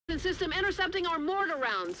system intercepting our mortar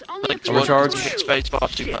rounds. Only Like, a few charge. through. Space bar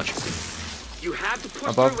too much. You have to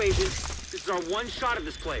push Above. through, agent. This is our one shot of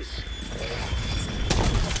this place.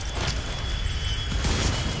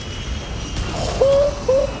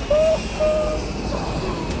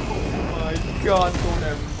 God, don't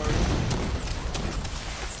ever.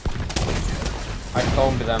 I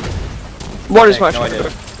combed them. What is No, my I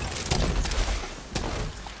didn't.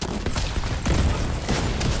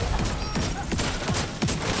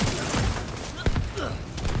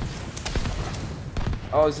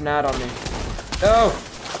 Oh, there's an ad on me. No!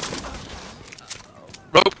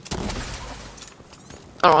 Rope.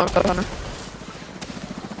 I don't have that hunter.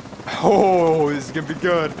 Oh, this is gonna be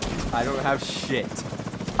good. I don't have shit.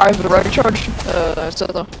 I have the right charge. So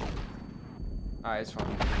though. Alright, it's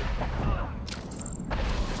fine.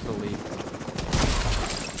 Just believe.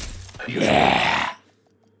 Yeah!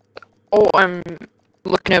 Oh, I'm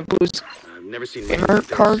looking at Blue's I've never seen gamer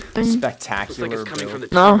card thing. Looks Spectacular, like it's coming from bro.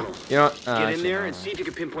 the No. terminal. You know what? Get in there and see if you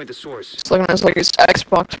can pinpoint the source. It's looking at like his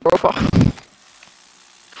Xbox profile.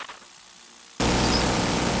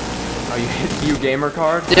 Oh, you gamer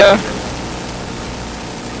card? Yeah.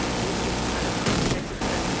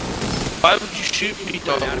 Why would you shoot me,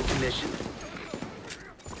 dog? Out of commission.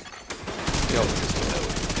 Yo.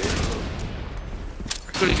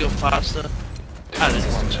 Could have gone faster. I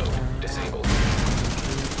didn't want to. Disabled.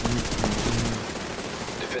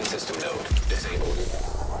 Defense system node disabled.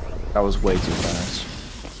 That was way too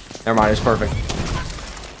fast. Never mind, it's perfect.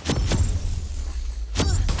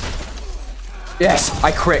 Yes,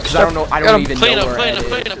 I crit because I don't know. I don't even Clean know up, where clean Ed up, is.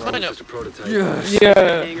 clean up, clean up. Just a prototype. Yes.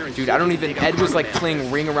 Yeah. Dude, I don't even. Ed was like playing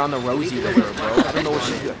Ring Around the Rosie with her, bro. I don't know what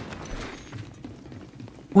she's doing.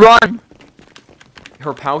 Run.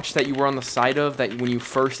 Her pouch that you were on the side of, that when you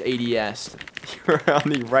first ADS'd, you were on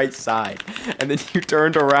the right side, and then you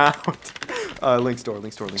turned around. Link's door,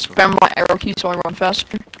 Link's door, Link's door. Spam my arrow key so I run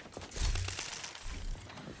faster.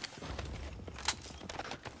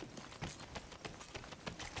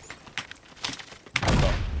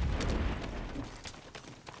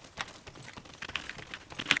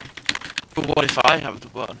 But what if I have the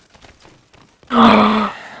button?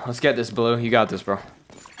 Let's get this, Blue. You got this, bro.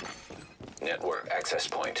 Network access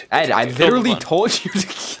point. Ed, I detected. literally told you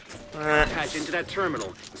to. Attach into that terminal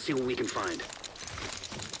and see what we can find.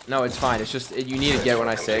 No, it's fine. It's just you need to get it when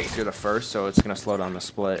I say it 'cause you're the first, so it's gonna slow down the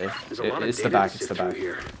split. There's a lot of It's the data back. to It's the sift through back.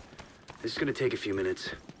 here. This is gonna take a few minutes.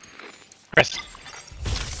 Chris.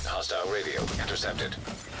 Hostile radio intercepted.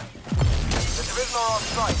 The division are on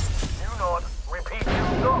site. Do not, repeat, do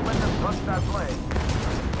not let them touch that plane.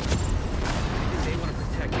 They want to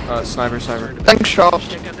protect us. Sniper. Thanks, Charles.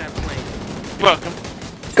 Check out that plane. Welcome.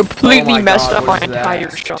 Completely Oh my messed God, up my what is that? entire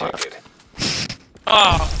shot. Detected.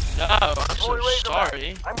 Oh, no, I'm so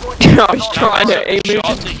sorry. I'm going to I was trying to aim it. Shot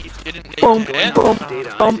Just that you didn't need boom, to hit. boom,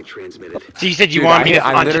 Data boom. Isaac transmitted. So you said you Dude, wanted me to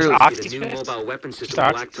I'm on just literally- Oxy The new first? mobile weapon system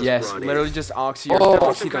Start. Black Tusk Yes, brought in. literally just Oxy Oh.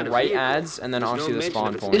 Oxy the right ads and then There's Oxy no the spawn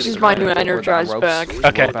mention of point. This is my new With the energized ropes, bag. with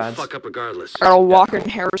Okay. rope ads. Fuck up regardless. Got a walker and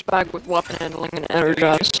Harris bag with weapon handling and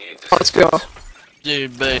energized. Let's go.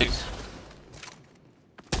 Dude, big.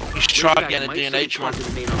 You should try getting a DNH one.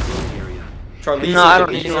 Charlie, No, I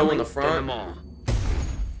don't need need in one. the front.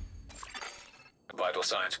 Vital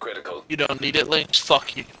signs critical. You don't need it, Lynx.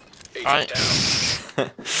 Fuck you. Agent Alright.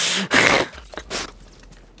 down.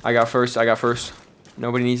 I got first.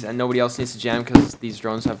 Nobody else needs to jam because these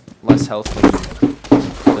drones have less health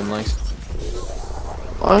than Lynx.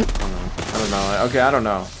 What? I don't know. Okay, I don't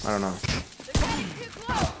know.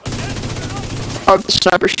 Oh, the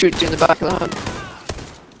sniper shoots you in the back of the head.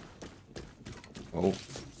 Oh.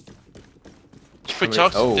 It's pretty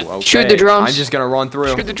toxic. Oh, okay. Shoot the drones. I'm just gonna run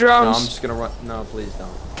through. Shoot the drones. No, I'm just gonna run. No, please don't.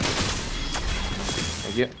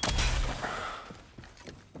 Thank you.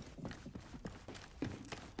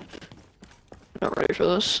 Not ready for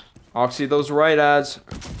this. Oxy, those right ads.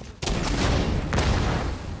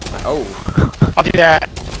 Oh. I'll do that.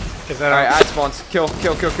 Cause I Alright, don't. ad spawns. Kill.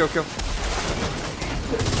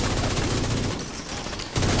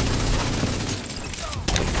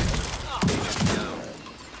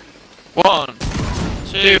 1,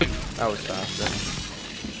 2. That was faster.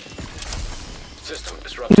 System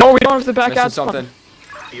disrupted. No, we don't have the back Missing ad spawn. something.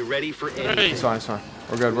 Be ready for Hey. anything. It's fine.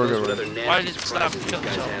 We're good. We're good. Why did Snap kill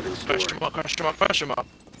himself? Question mark.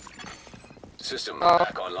 System Oh.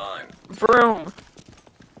 back online. Vroom.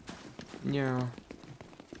 Yeah.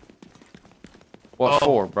 What Oh.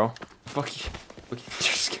 for, bro? Fuck you. Look at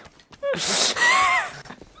your skill.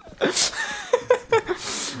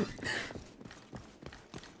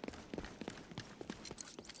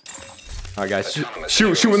 Alright, guys.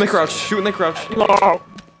 Shoot in the crouch. No.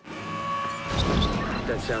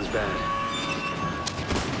 That's sounds bad.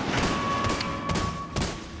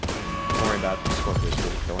 Don't worry about it. Scorpio's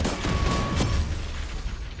really killing him.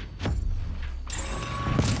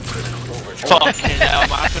 Fucking hell,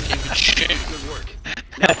 I couldn't even shoot. Good work.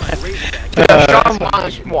 Now my Razorback. John Juan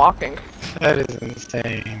is walking. That is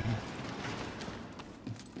insane.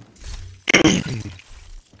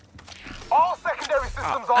 All secondary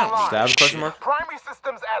systems online. Stab question mark? Primary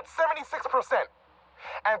systems at 76%.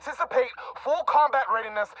 Anticipate full combat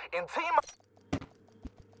readiness in T.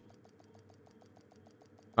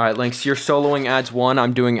 Alright, Lynx, you're soloing ads 1,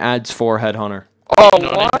 I'm doing ads 4 Headhunter. Oh,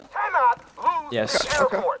 what? Cannot lose Yes. the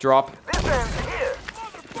airport. Drop. This ends here.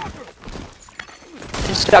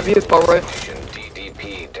 Stab you, bow right.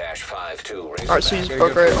 DDP-52 Alright, so he's Very bow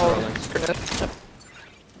good right. for Oh, Lynx. grenade.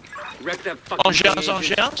 Wreck that fucking Engines, thing,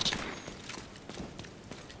 agent. engines.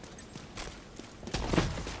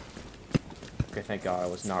 Okay, thank God I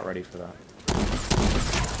was not ready for that.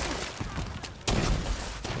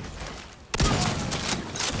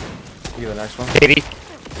 You the next one? 80.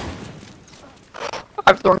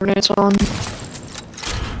 I have throwing grenades on.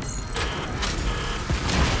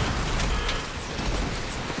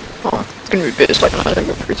 Oh, it's gonna be bit like I think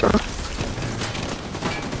a free throw.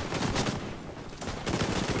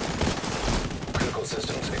 Critical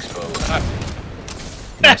systems exposed.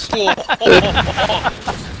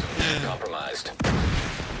 Compromised.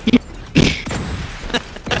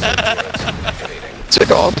 It's a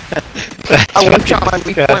god. I won't shot my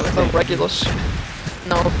weak point with a Regulus.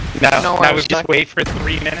 No. No, No, now I we was just back. wait for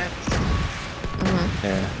 3 minutes.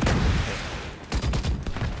 Yeah.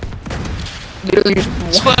 Literally just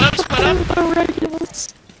Split up, split up. a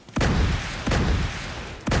Regulus.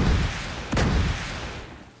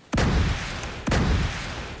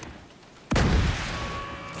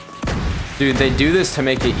 Dude, they do this to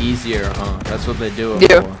make it easier, huh? That's what they do it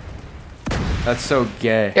Yeah. for. That's so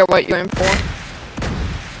gay. Yeah, what you aim for?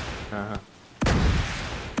 Uh-huh.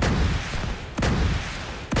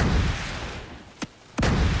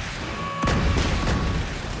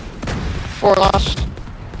 Four last.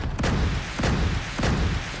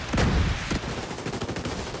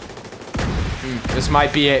 This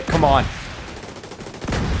might be it. Come on.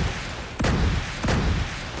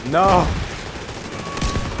 No.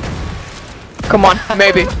 Come on,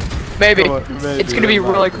 maybe. Maybe. Come on, maybe. It's gonna be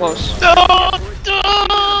really close.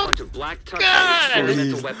 Bunch of black tuck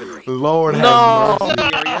experimental weaponry. Lord No. Search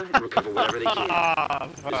the area and recover whatever they can. Ah,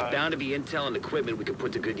 There's bound to be intel and equipment we can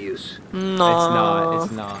put to good use. No. It's not.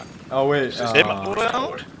 It's not. Oh wait. Well,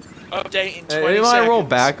 update in 20 Hey, you might seconds. roll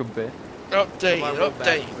back a bit. Update, Might roll back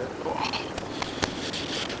update. a bit.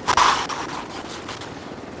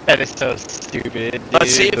 that is so stupid. Dude.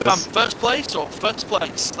 Let's see if I'm first place or first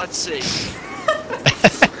place. Let's see.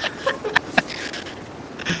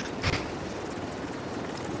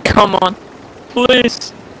 Come on.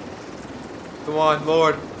 Please. Come on,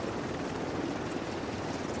 Lord.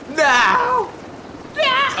 No.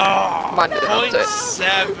 Oh, Come on, dude, point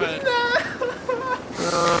update.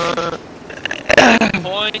 7.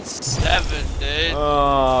 Point 7, dude.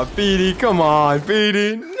 Oh, Beatty, come on,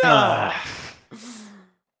 Beatty. No.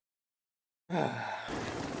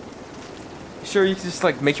 Sure, you can just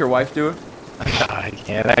like make your wife do it. I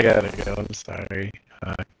can't. I gotta go. I'm sorry.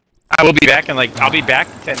 I will be back in like. I'll be back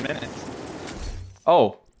in 10 minutes.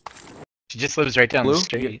 Oh, She just lives right down Blue? the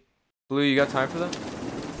street. Blue, you got time for that?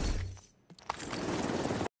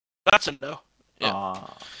 That's a no. Yeah.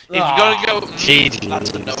 Aw. If you're gonna go, GG.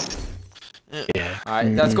 that's a no. Yeah. All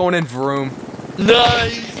right, that's going in Vroom.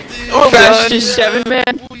 Nice, dude. Oh, that's just 7, man.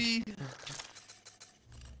 Boy.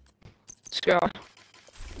 Let's go.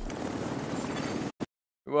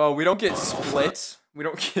 Well, we don't get splits. We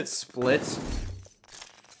don't get splits.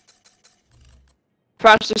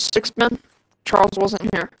 Fastest 6 men. Charles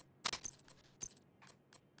wasn't here.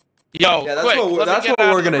 Yo, Yeah, that's quick, what let me that's get what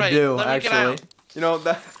out we're of the gonna raid. do. Let me get Actually, out. you know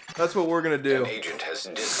that's what we're gonna do. An agent has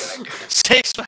disconnected. 6